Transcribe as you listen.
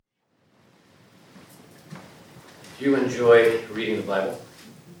Do you enjoy reading the Bible?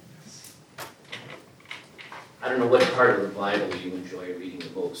 I don't know what part of the Bible you enjoy reading the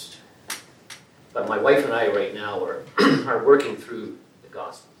most, but my wife and I right now are working through the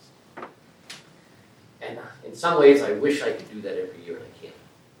Gospels. And in some ways, I wish I could do that every year, and I can't.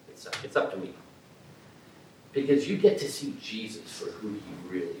 It's up to me. Because you get to see Jesus for who he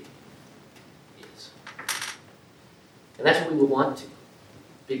really is. And that's what we would want to,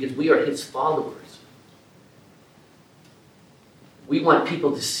 because we are his followers. We want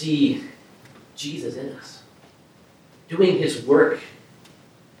people to see Jesus in us, doing his work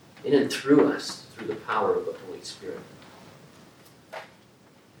in and through us, through the power of the Holy Spirit.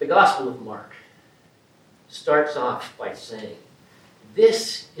 The Gospel of Mark starts off by saying,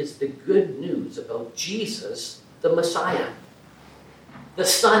 this is the good news about Jesus, the Messiah, the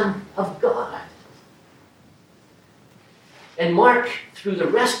Son of God. And Mark, through the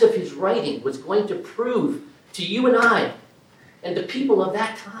rest of his writing, was going to prove to you and I and the people of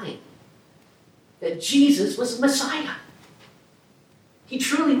that time that Jesus was the Messiah. He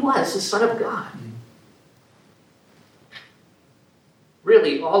truly was the Son of God.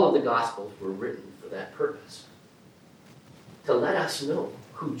 Really, all of the Gospels were written for that purpose, to let us know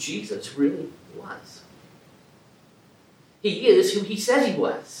who Jesus really was. He is who he says he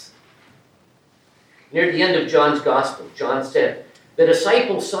was. Near the end of John's Gospel, John said, the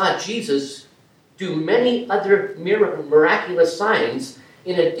disciples saw Jesus do many other miraculous signs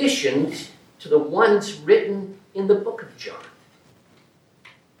in addition to the ones written in the book of John.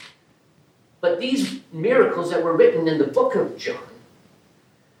 But these miracles that were written in the book of John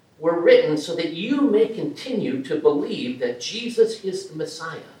were written so that you may continue to believe that Jesus is the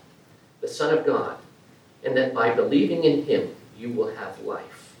Messiah, the Son of God, and that by believing in him, you will have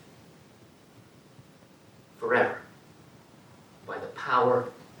life forever by the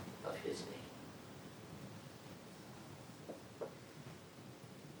power of his name.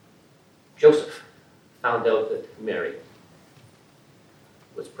 Joseph found out that Mary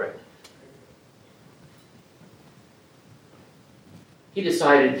was pregnant. He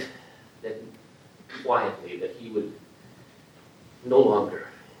decided that quietly that he would no longer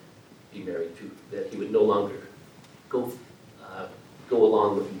be married to, that he would no longer go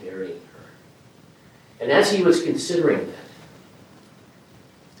along with marrying her. And as he was considering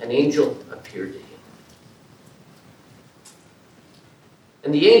that, an angel appeared to him.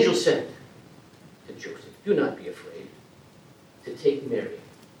 And the angel said to Joseph, do not be afraid to take Mary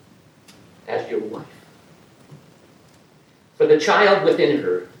as your wife. For the child within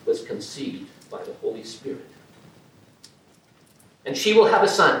her was conceived by the Holy Spirit. And she will have a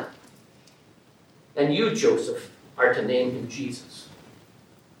son. And you, Joseph, are to name him Jesus.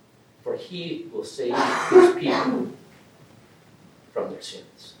 For he will save his people from their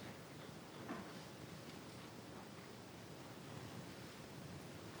sins.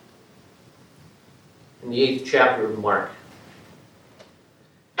 In the 8th chapter of Mark,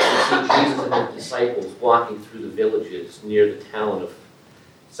 we see Jesus and his disciples walking through the villages near the town of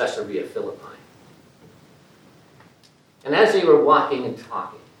Caesarea Philippi. And as they were walking and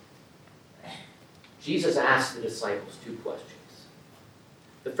talking, Jesus asked the disciples 2 questions.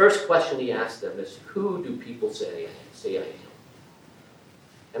 The first question he asked them is, who do people say I am?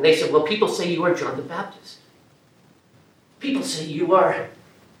 And they said, well, people say you are John the Baptist. People say you are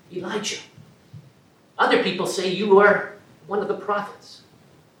Elijah. Other people say you are one of the prophets.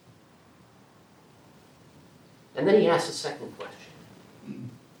 And then he asked a second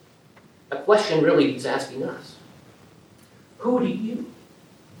question. A question really he's asking us. Who do you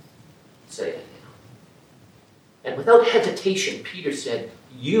say I am? And without hesitation, Peter said,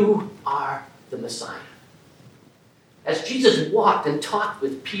 you are the Messiah. As Jesus walked and talked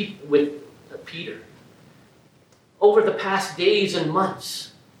with Peter over the past days and months,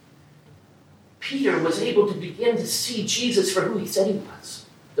 Peter was able to begin to see Jesus for who he said he was,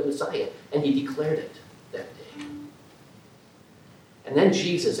 the Messiah, and he declared it that day. And then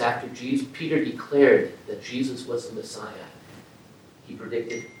after Peter declared that Jesus was the Messiah, he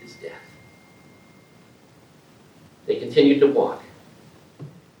predicted his death. They continued to walk.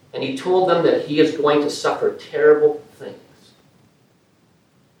 And he told them that he is going to suffer terrible things.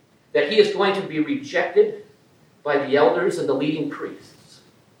 That he is going to be rejected by the elders and the leading priests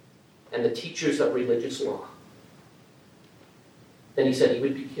and the teachers of religious law. Then he said he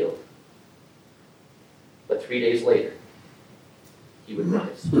would be killed. But 3 days later, he would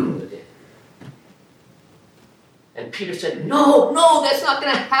rise from the dead. And Peter said, no, that's not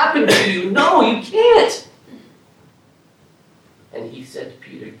going to happen to you. No, you can't. And he said to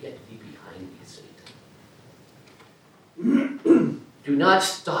Peter, get thee behind me, Satan. Do not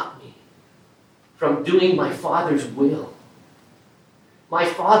stop me from doing my Father's will. My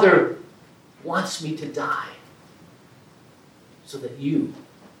Father wants me to die so that you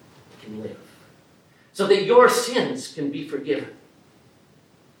can live, so that your sins can be forgiven.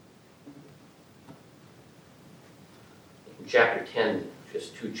 In chapter 10,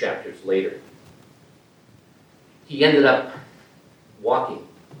 just 2 chapters later, he ended up walking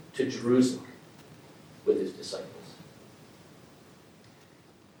to Jerusalem with his disciples.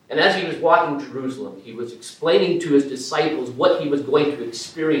 And as he was walking to Jerusalem, he was explaining to his disciples what he was going to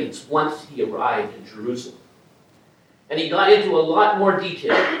experience once he arrived in Jerusalem. And he got into a lot more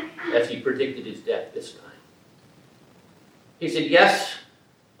detail as he predicted his death this time. He said, yes,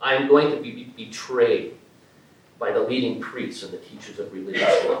 I am going to be betrayed by the leading priests and the teachers of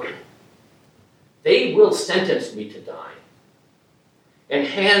religious law. They will sentence me to die and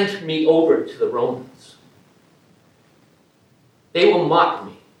hand me over to the Romans. They will mock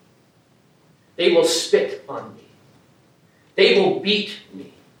me. They will spit on me. They will beat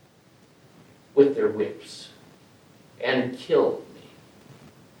me with their whips and kill me.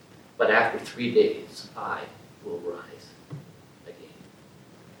 But after 3 days, I will rise again.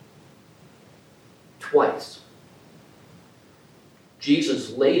 Twice,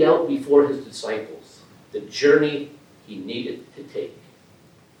 Jesus laid out before his disciples the journey he needed to take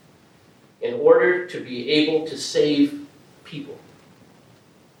in order to be able to save people,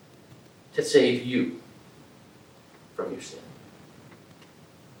 to save you from your sin.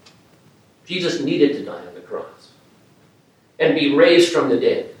 Jesus needed to die on the cross and be raised from the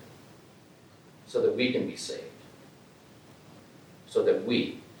dead so that we can be saved, so that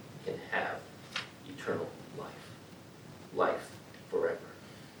we can have eternal life, life forever.